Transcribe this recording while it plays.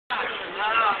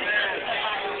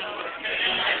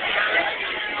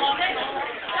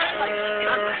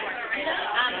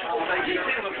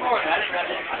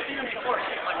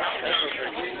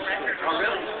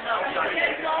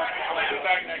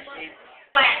back next week.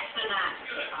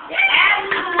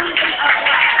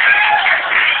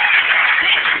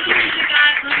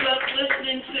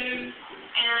 Listening to,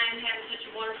 and I'm having such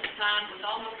a wonderful time with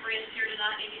all my friends here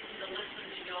tonight and getting to listen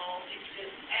to y'all. It's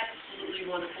just absolutely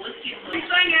wonderful. Let's get we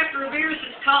sang after a beer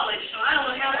since college, so I don't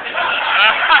know how to do it.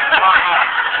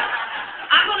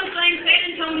 I'm going to sing San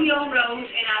Antonio Road,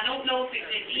 and I don't know if it's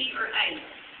an E or A.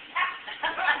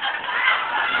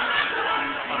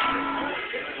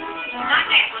 Not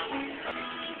that one.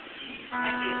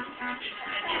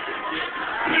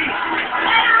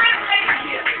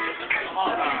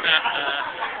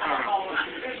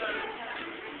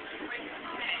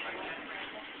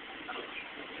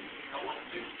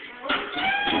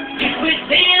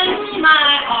 Within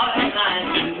my heart, I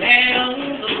never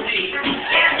believe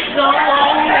so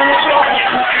long ago.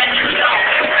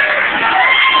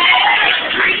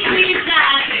 Dreams I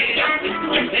live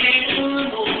with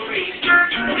memories.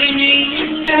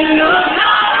 Beneath your love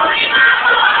in my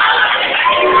heart,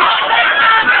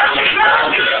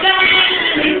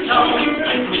 standing tall,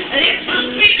 it's a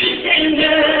sweet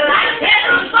tender. I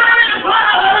never find a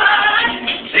word.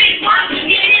 Speak once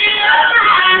again,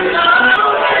 I know.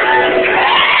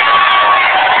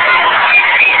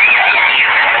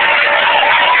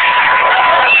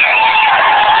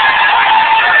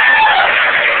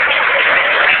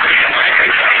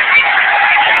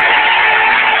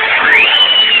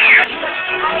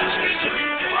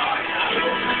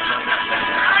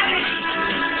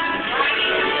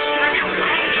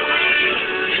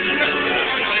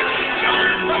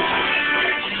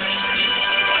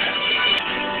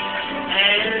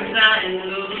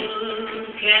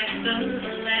 At the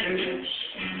letters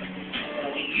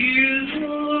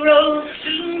you wrote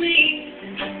to me,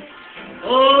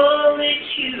 oh, it's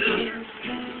you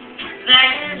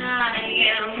that I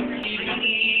am.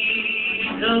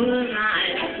 Those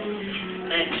lines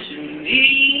that to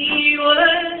me